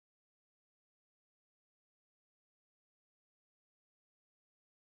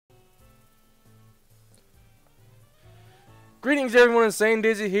Greetings everyone, Insane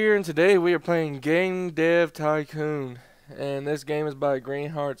Dizzy here, and today we are playing Game Dev Tycoon. And this game is by Green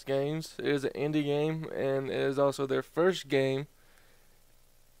Hearts Games. It is an indie game, and it is also their first game.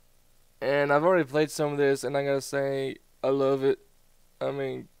 And I've already played some of this, and I gotta say, I love it. I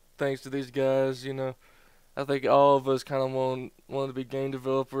mean, thanks to these guys, I think all of us kind of wanted to be game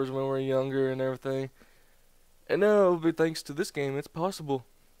developers when we were younger and everything. And now, it'll be thanks to this game, it's possible.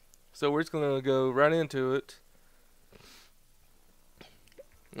 So we're just gonna go right into it.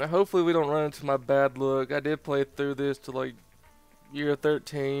 Now hopefully we don't run into my bad luck. I did play through this to like year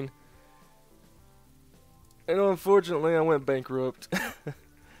 13. And unfortunately I went bankrupt.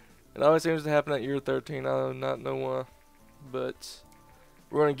 It always seems to happen at year 13. I do not know why. But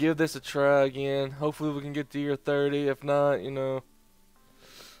we're going to give this a try again. Hopefully we can get to year 30. If not,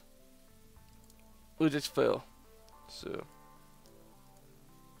 we just fail. So,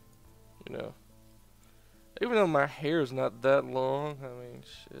 even though my hair is not that long, I mean,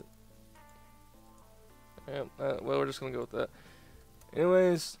 shit. Yeah, well, we're just gonna go with that.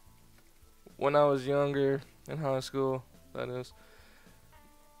 Anyways, when I was younger, in high school, that is,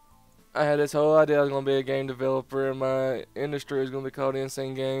 I had this whole idea I was gonna be a game developer, and my industry is gonna be called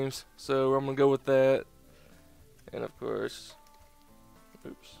Insane Games. So I'm gonna go with that. And of course,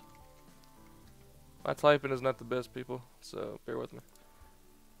 oops, my typing is not the best, people, so bear with me.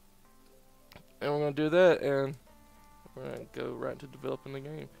 And we're going to do that, and we're going to go right into developing the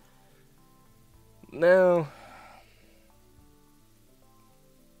game. Now,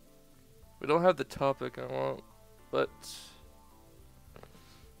 we don't have the topic I want, but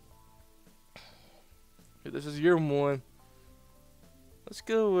this is year one. Let's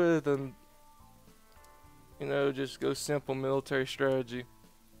go with, just go simple military strategy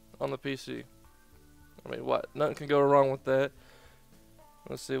on the PC. I mean, what? Nothing can go wrong with that.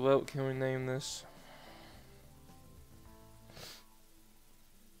 Let's see, what can we name this?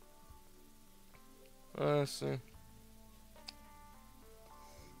 Let's see.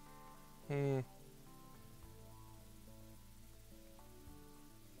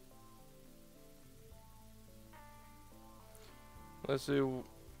 Let's see.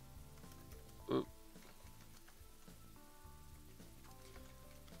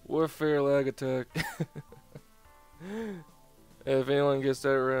 Warfare lag attack. If anyone gets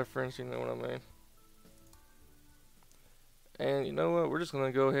that reference, you know what I mean. And you know what? We're just going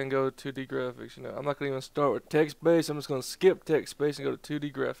to go ahead and go to 2D graphics. I'm not going to even start with text-based. I'm just going to skip text-based and go to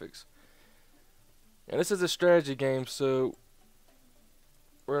 2D graphics. And this is a strategy game, so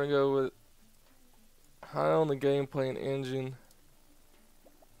we're going to go with high on the gameplay and engine,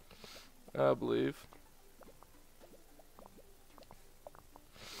 I believe.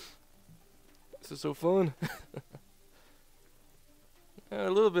 This is so fun. And a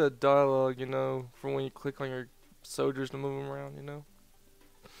little bit of dialogue, for when you click on your soldiers to move them around,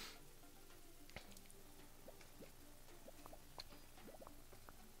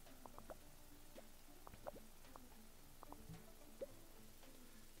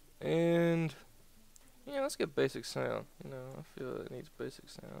 And, yeah, let's get basic sound. I feel it needs basic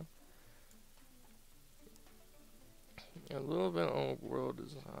sound. A little bit on world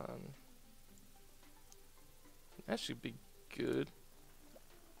design. That should be good.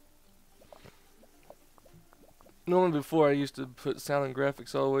 Normally before I used to put sound and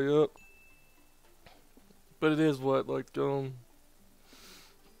graphics all the way up, but it is what, like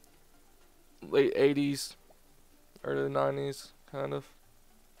late 80s, early 90s kind of,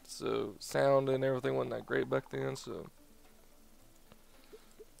 so sound and everything wasn't that great back then. So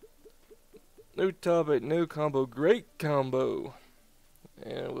new topic, new combo, great combo,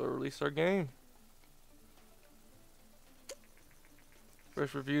 and we'll release our game.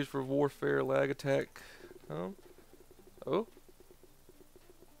 First reviews for Warfare lag attack. Oh.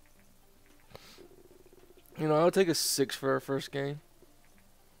 I'll take a 6 for our first game.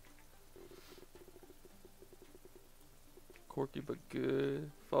 Quirky but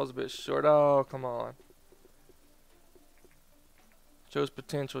good. Falls a bit short. Oh, come on. Shows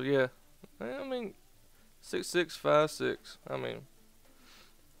potential, yeah. I mean, 6.6, 5.6. I mean,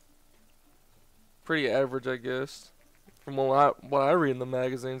 pretty average, I guess. From what I read in the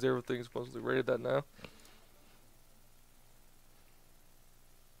magazines, everything's supposedly rated that now.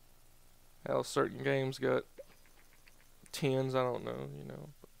 How certain games got 10s, I don't know,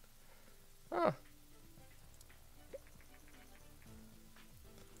 But,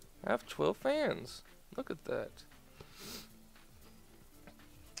 I have 12 fans. Look at that.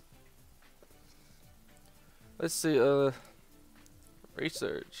 Let's see,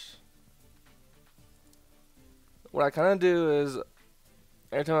 research. What I kind of do is,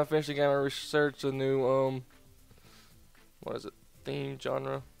 every time I finish a game, I research a new, what is it, theme,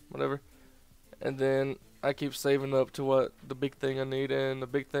 genre, whatever. And then I keep saving up to what the big thing I need, and the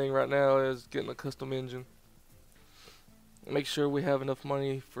big thing right now is getting a custom engine. Make sure we have enough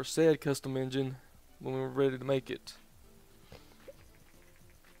money for said custom engine when we're ready to make it.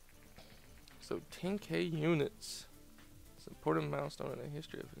 So 10k units. It's an important milestone in the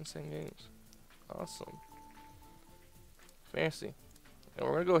history of Insane Games. Awesome. Fancy. And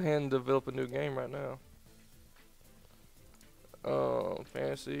we're gonna go ahead and develop a new game right now.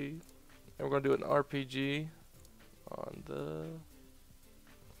 Fancy. And we're gonna do an RPG on the.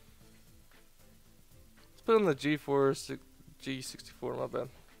 Let's put on the G64. My bad.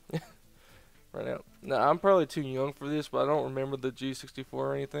 Right now. Now I'm probably too young for this, but I don't remember the G64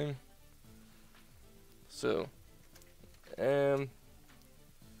 or anything. So, any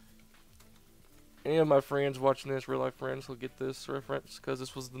of my friends watching this, real life friends, will get this reference because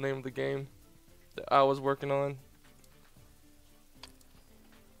this was the name of the game that I was working on.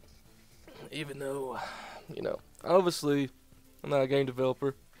 Even though, you know, obviously I'm not a game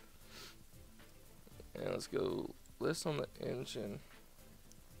developer. And let's go list on the engine.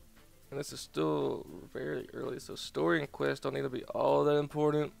 And this is still very early, so story and quest don't need to be all that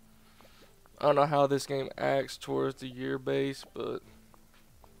important. I don't know how this game acts towards the year base, but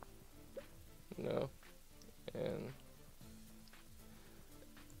you know, and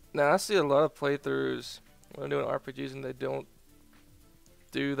now I see a lot of playthroughs when I'm doing RPGs and they don't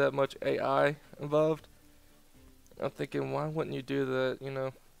do that much AI involved. I'm thinking, why wouldn't you do that? You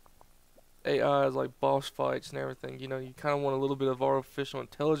know, AI is like boss fights and everything. You know, you kind of want a little bit of artificial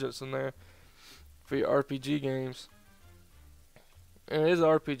intelligence in there for your RPG games. And it is an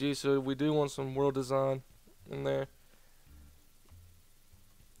RPG, so we do want some world design in there.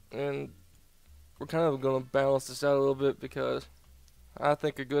 And we're kind of going to balance this out a little bit because I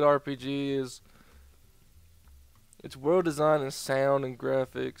think a good RPG is it's world design and sound and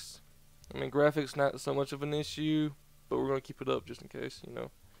graphics. I mean, graphics not so much of an issue, but we're going to keep it up just in case, you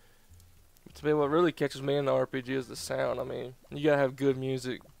know. To me, what really catches me in the RPG is the sound. I mean, you got to have good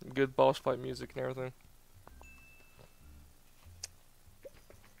music, good boss fight music and everything.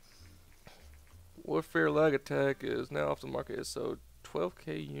 Warfare lag attack is now off the market, so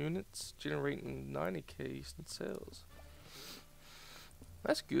 12k units generating 90k in sales.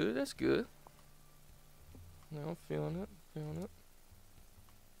 That's good, that's good. Now I'm feeling it, feeling it.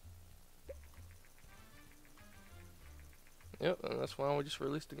 Yep, and that's why we just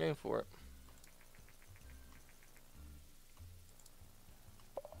released the game for it.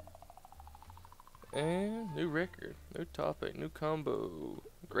 And new record, new topic, new combo.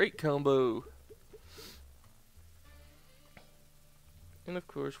 Great combo. And of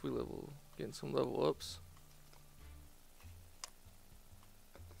course we getting some level ups.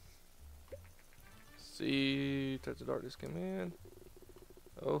 See, Touch of Darkness came in.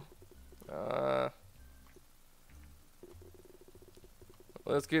 Oh,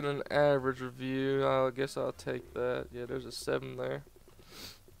 let's get an average review. I guess I'll take that. Yeah, there's a 7 there.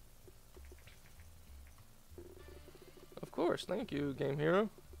 Of course, thank you, Game Hero.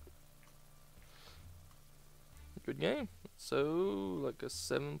 Good game. So, like a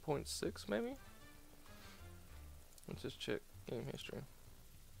 7.6 maybe? Let's just check game history.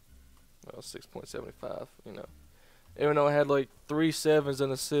 Well, 6.75, you know. Even though I had like 3 7s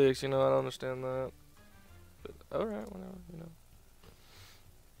and a 6, you know, I don't understand that. But, alright, whatever, you know.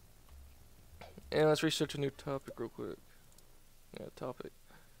 And let's research a new topic real quick. Yeah, topic.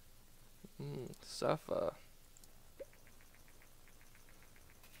 Sci-fi.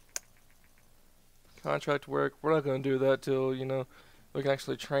 Contract work, we're not going to do that till, you know, we can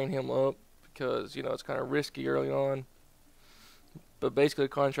actually train him up because, you know, it's kind of risky early on. But basically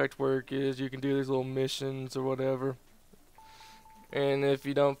contract work is you can do these little missions or whatever. And if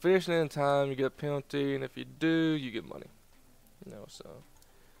you don't finish it in time, you get a penalty, and if you do, you get money. You know, so.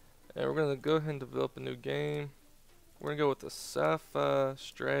 And we're going to go ahead and develop a new game. We're going to go with a sci-fi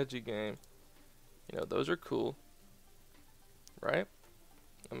strategy game. You know, those are cool. Right?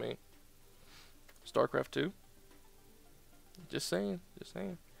 I mean, StarCraft 2. Just saying, just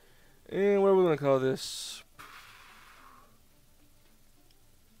saying. And what are we gonna call this?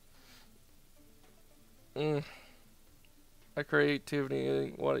 My creativity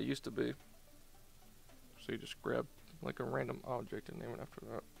ain't what it used to be. So you just grab like a random object and name it after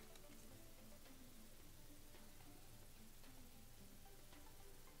that.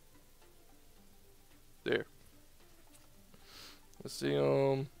 There. Let's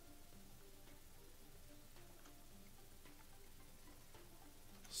see,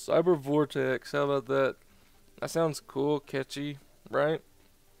 Cyber Vortex, how about that? That sounds cool, catchy, right?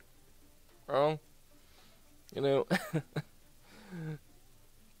 Wrong? You know,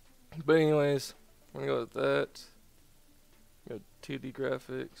 But anyways, I'm gonna go with that. Go 2D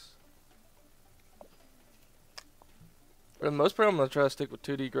graphics. For the most part, I'm gonna try to stick with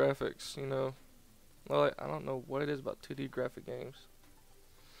 2D graphics. You know, well, I don't know what it is about 2D graphic games,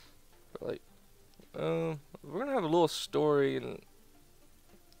 but like, we're gonna have a little story and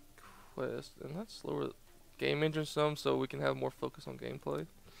quest, and let's lower the game engine some so we can have more focus on gameplay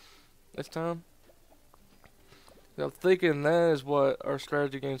this time. I'm thinking that is what our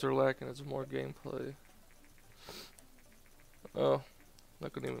strategy games are lacking, is more gameplay. Oh,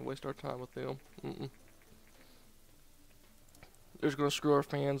 not gonna even waste our time with them. They're just gonna screw our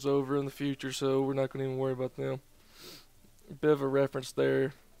fans over in the future, so we're not gonna even worry about them. A bit of a reference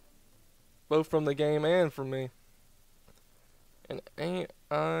there, both from the game and from me. And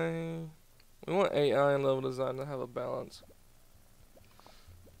AI, we want AI and level design to have a balance.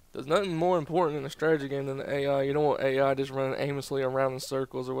 There's nothing more important in a strategy game than the AI. You don't want AI just running aimlessly around in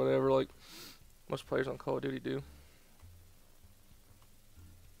circles or whatever, like most players on Call of Duty do.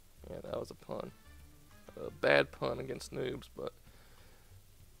 Yeah, that was a pun. A bad pun against noobs, but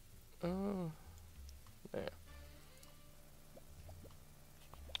yeah.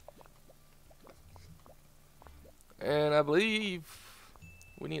 And I believe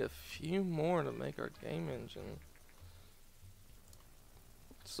we need a few more to make our game engine.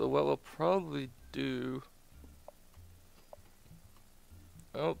 So what we'll probably do...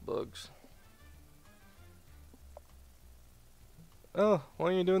 Oh, bugs. Oh, why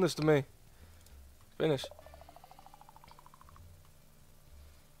are you doing this to me? Finish.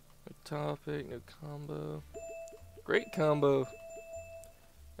 New topic, new combo. Great combo.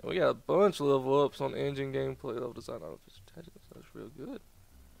 And we got a bunch of level ups on engine gameplay, level design, artificial intelligence. That's real good.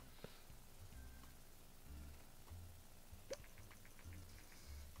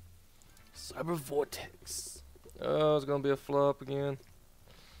 Cyber Vortex. Oh, it's gonna be a flop again.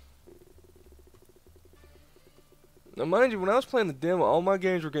 Now, mind you, when I was playing the demo, all my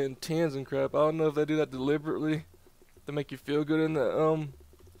games were getting 10s and crap. I don't know if they do that deliberately to make you feel good in the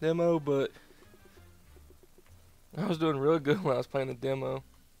demo, but I was doing real good when I was playing the demo.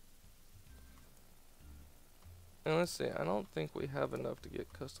 And let's see, I don't think we have enough to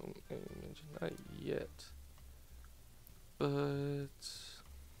get custom engine, not yet. But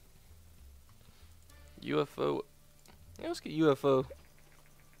UFO, yeah, let's get UFO.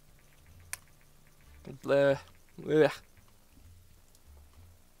 Blah, blah.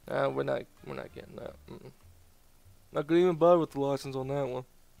 We're not getting that. Not gonna even bother with the license on that one.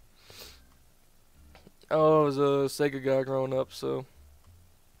 Oh, I was a Sega guy growing up, so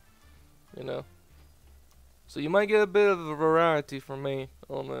you know. So you might get a bit of a variety from me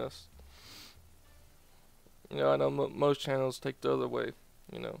on this. You know, I know most channels take the other way.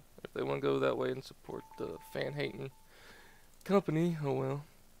 You know, if they want to go that way and support the fan-hating company, oh well.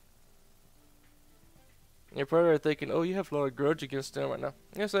 You're probably thinking, oh, you have a lot of grudge against them right now.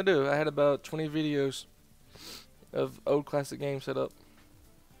 Yes, I do. I had about 20 videos of old classic games set up.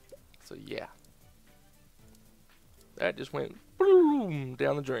 So yeah. That just went boom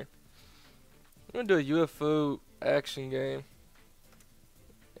down the drain. We're gonna do a UFO action game.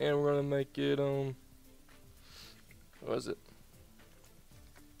 And we're gonna make it, what is it?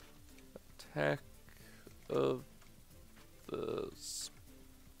 Attack of the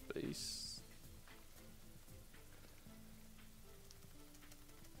Space.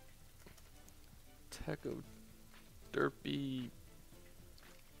 Attack of Derpy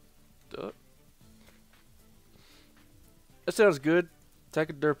Duck. That sounds good. Attack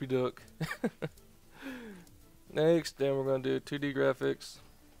of Derpy Duck. Next, then we're gonna do 2D graphics.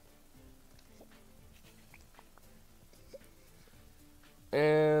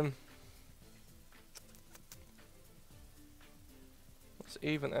 And let's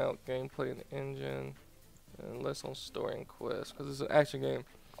even out gameplay and engine, and less on story and quest, because it's an action game.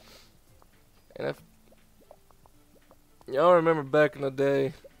 And if y'all remember back in the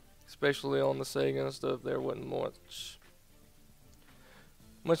day, especially on the Sega and stuff, there wasn't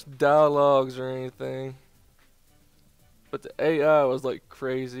much dialogues or anything. But the AI was like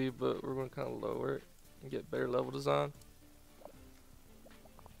crazy, but we're gonna kind of lower it and get better level design.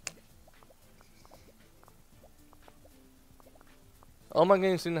 All my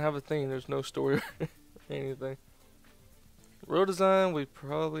games seem to have a theme. There's no story or anything. Road design, we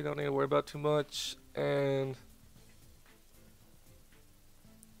probably don't need to worry about too much. And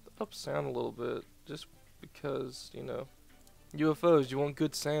up sound a little bit, just because, you know, UFOs, you want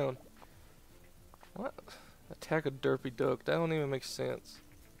good sound. What? Attack a Derpy Duck, that don't even make sense.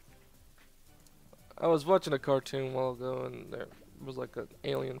 I was watching a cartoon a while ago and there was like an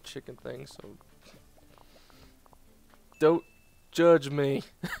alien chicken thing, so judge me.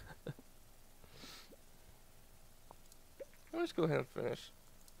 Let's go ahead and finish.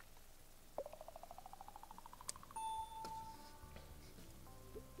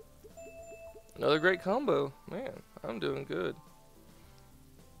 Another great combo. Man, I'm doing good.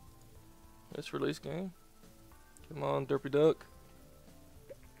 Let's release game. Come on, Derpy Duck.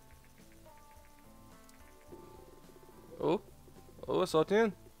 Oh. Oh, I saw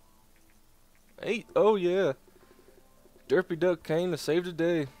 10. 8. Oh, yeah. Derpy Duck came to save the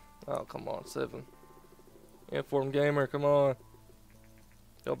day. Oh, come on. 7. Inform Gamer, come on.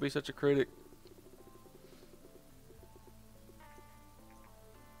 Don't be such a critic.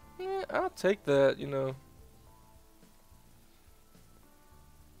 Yeah, I'll take that, you know.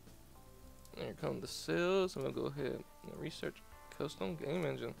 Here come the sales. I'm gonna go ahead and research custom game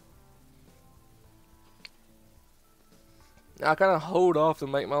engine. Now, I kind of hold off to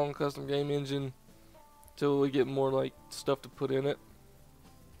make my own custom game engine till we get more like stuff to put in it.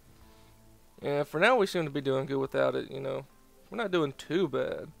 And for now, we seem to be doing good without it. You know, we're not doing too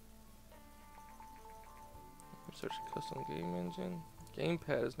bad. Research custom game engine.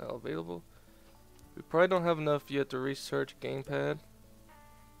 Gamepad is now available. We probably don't have enough yet to research gamepad.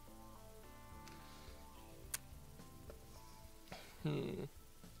 I don't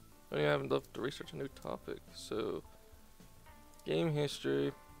even have enough to research a new topic. So, game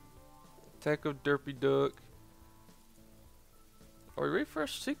history, Attack of Derpy Duck. Are we ready for a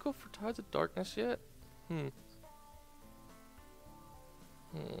sequel for Tides of Darkness yet? I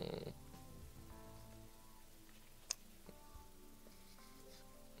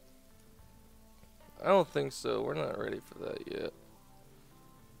don't think so. We're not ready for that yet.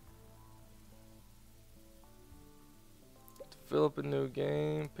 Develop a new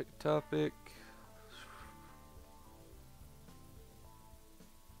game, pick a topic.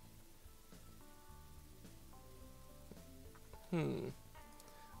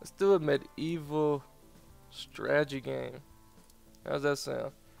 Let's do a medieval strategy game. How's that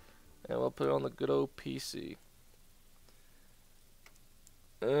sound? And we'll put it on the good old PC.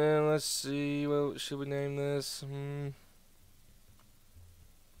 And let's see, what should we name this?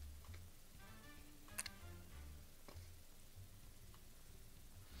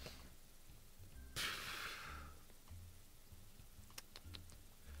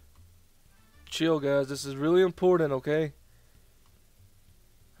 Chill, guys. This is really important, okay?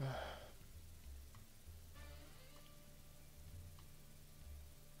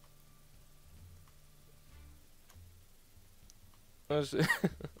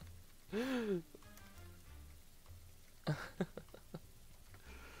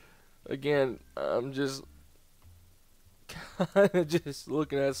 Again, I'm just kind of just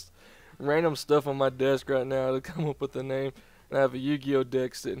looking at random stuff on my desk right now to come up with a name. And I have a Yu-Gi-Oh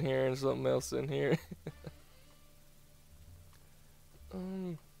deck sitting here and something else in here.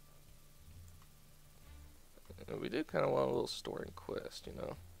 We do kind of want a little story and quest, you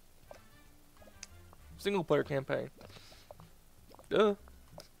know. Single player campaign. Duh.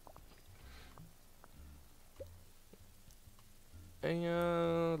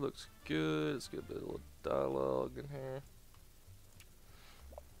 And looks good. Let's get a bit of little dialogue in here.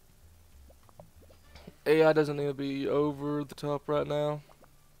 AI doesn't need to be over the top right now.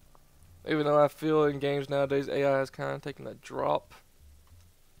 Even though I feel in games nowadays AI has kind of taken a drop.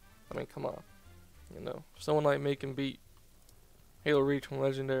 I mean, come on. You know, someone like me can beat Halo Reach from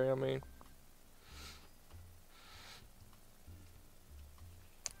Legendary, I mean.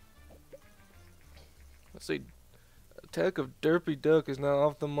 Let's see. Attack of Derpy Duck is now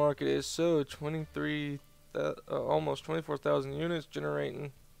off the market. It's so 23, almost 24,000 units,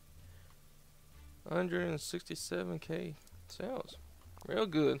 generating 167k sales. Real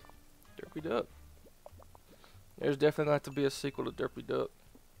good. Derpy Duck. There's definitely got to be a sequel to Derpy Duck.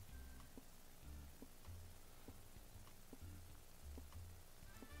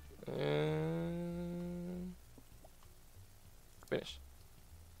 And finish.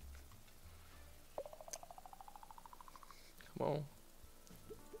 Come on.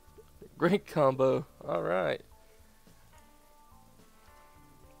 Great combo. Alright.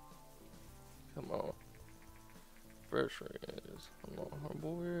 Come on. First raise. Come on, Hard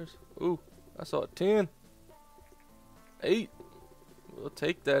Warriors. Ooh, I saw a 10. 8. We'll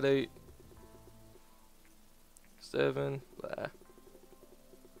take that 8. 7. Blah.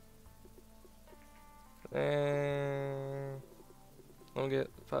 And I'll get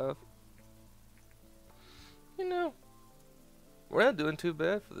 5. You know, we're not doing too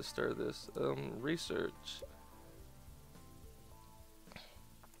bad for the start of this. Research.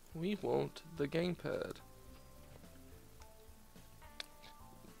 We want the gamepad.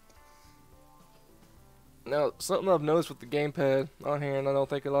 Now, something I've noticed with the gamepad on here, and I don't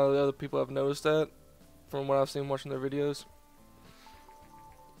think a lot of the other people have noticed that from what I've seen watching their videos.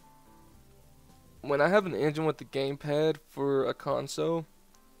 When I have an engine with the gamepad for a console,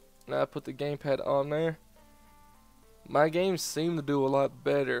 and I put the gamepad on there, my games seem to do a lot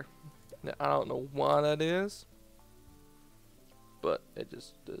better. Now, I don't know why that is, but it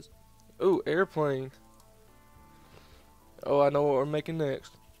just does. Ooh, airplane. Oh, I know what we're making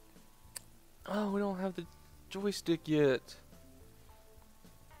next. Oh, we don't have the joystick yet.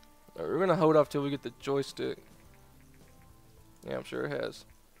 We're gonna hold off till we get the joystick. Yeah, I'm sure it has.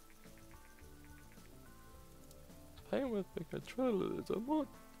 Playing with the controller is a lot.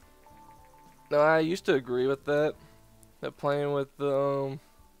 No, I used to agree with that. That playing with the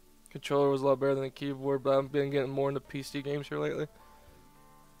controller was a lot better than the keyboard, but I've been getting more into PC games here lately.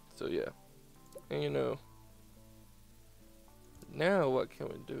 So yeah. And you know. Now what can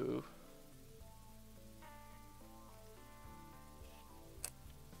we do?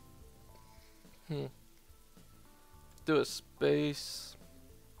 Do a space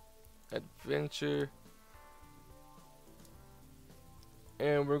adventure,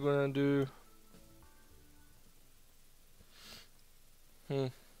 and we're gonna do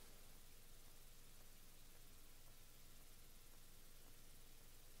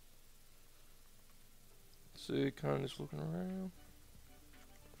see, kind of just looking around.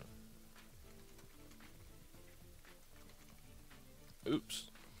 Oops.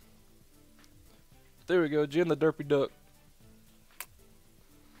 There we go, Jim the Derpy Duck.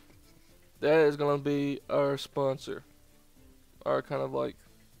 That is gonna be our sponsor. Our kind of like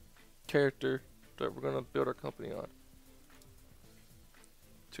character that we're gonna build our company on.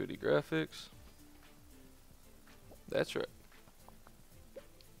 2D graphics. That's right.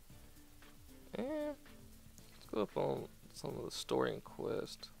 And let's go up on some of the story and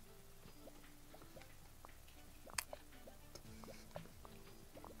quest.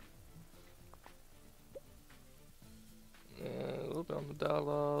 And a little bit on the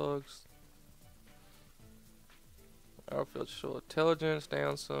dialogues. Artificial intelligence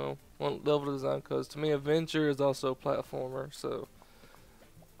down some. One level design, because to me adventure is also a platformer, so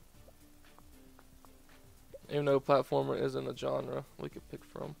even though platformer isn't a genre we could pick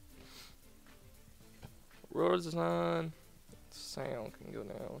from. World design, sound can go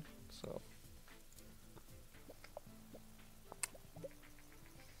down, so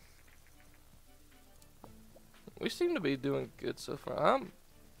we seem to be doing good so far.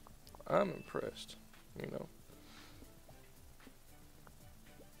 I'm impressed, you know.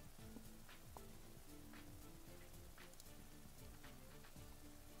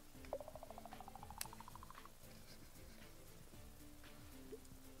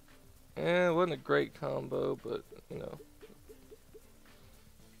 Yeah, it wasn't a great combo, but you know,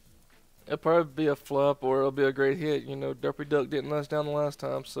 it'll probably be a flop or it'll be a great hit. You know, Derpy Duck didn't let us down the last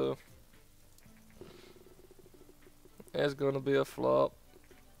time, so it's gonna be a flop.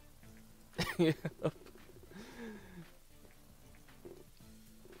 Yeah.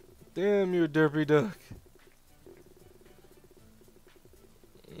 Damn you, Derpy Duck.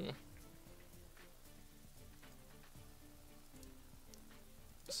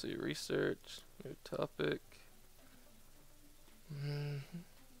 Let's see, research, new topic.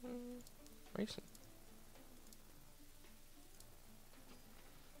 Racing.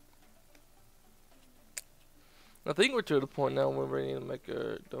 I think we're to the point now where we need to make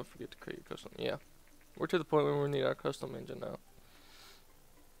a. Don't forget to create your custom. Yeah, we're to the point where we need our custom engine now.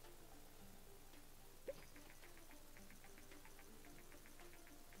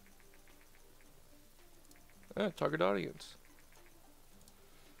 Target audience.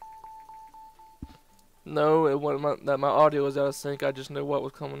 No, it wasn't that my audio was out of sync. I just knew what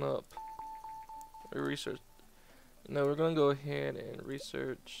was coming up. Research. No, we're gonna go ahead and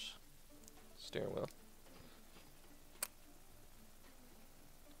research steering wheel.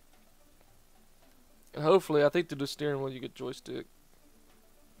 And hopefully, I think through the steering wheel you get joystick.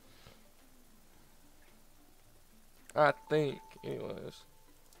 I think, anyways.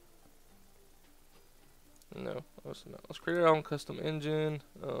 No, let's create our own custom engine.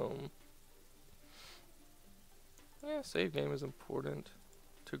 Yeah, save game is important.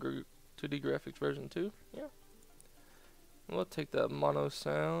 2D graphics version 2. Yeah. We'll take that mono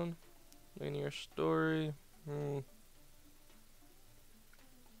sound. Linear story.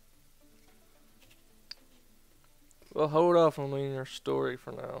 We'll hold off on linear story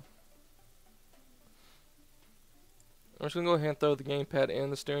for now. I'm just gonna go ahead and throw the gamepad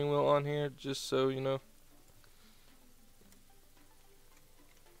and the steering wheel on here, just so you know.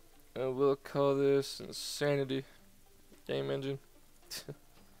 And we'll call this Insanity Game Engine.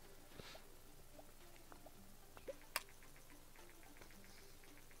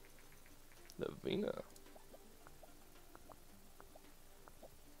 Mina.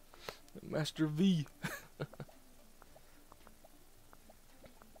 Master V.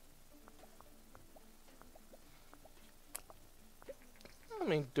 I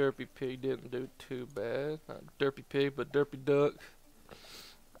mean, Derpy Pig didn't do too bad. Not Derpy Pig, but Derpy Duck.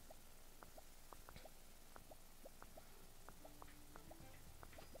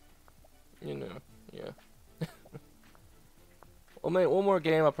 You know, yeah. We'll make one more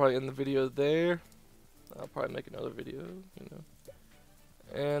game. I'll probably end the video there. I'll probably make another video, you know.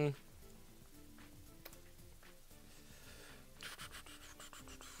 And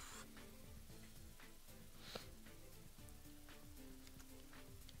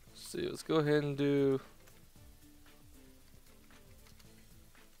see, let's go ahead and do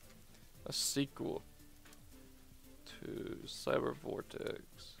a sequel to Cyber Vortex.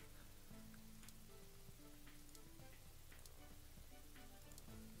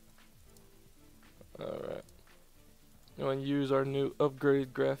 Alright. I'm going to use our new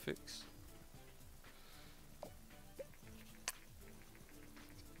upgraded graphics.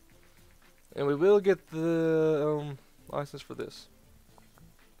 And we will get the license for this.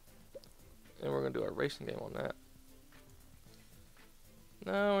 And we're going to do our racing game on that.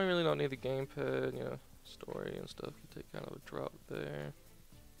 No, we really don't need the gamepad, you know, story and stuff can take kind of a drop there.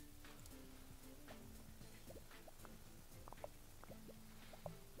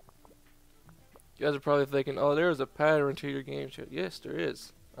 You guys are probably thinking, oh, there's a pattern to your game chat. Yes, there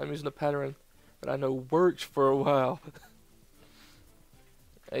is. I'm using a pattern that I know works for a while.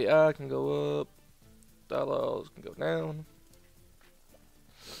 AI can go up, dialogues can go down.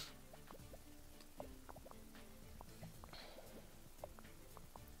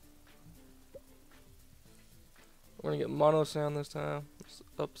 We're gonna get mono sound this time. It's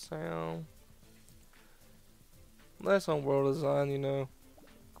up sound. That's on world design, you know.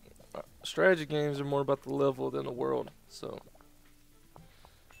 Strategy games are more about the level than the world, so.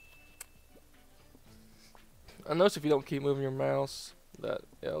 I notice if you don't keep moving your mouse, that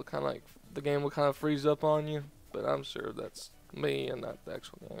it'll kind of like the game will kind of freeze up on you, but I'm sure that's me and not the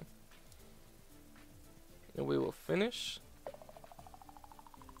actual game. And we will finish.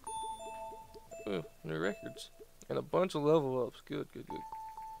 Ooh, new records and a bunch of level ups. Good, good, good.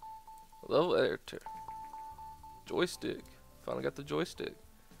 Level editor, joystick. Finally got the joystick.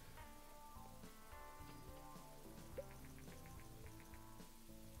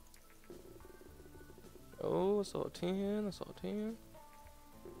 Oh, I saw a 10, I saw a 10.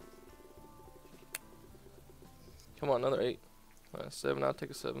 Come on, another 8. 7, I'll take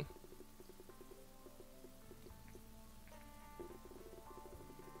a 7.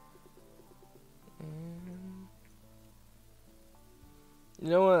 You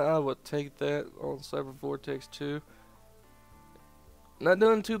know what, I would take that on Cyber Vortex 2. Not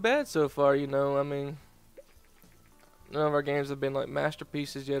doing too bad so far, you know, I mean, none of our games have been like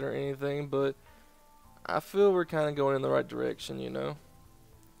masterpieces yet or anything, but I feel we're kind of going in the right direction, you know.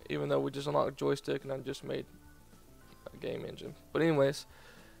 Even though we just unlocked joystick and I just made a game engine. But anyways,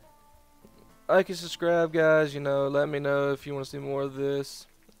 like and subscribe, guys. You know, let me know if you want to see more of this.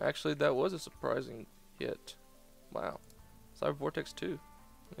 Actually, that was a surprising hit. Wow. Cyber Vortex 2.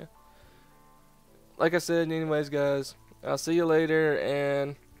 Yeah. Like I said, anyways, guys, I'll see you later,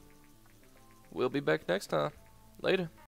 and we'll be back next time. Later.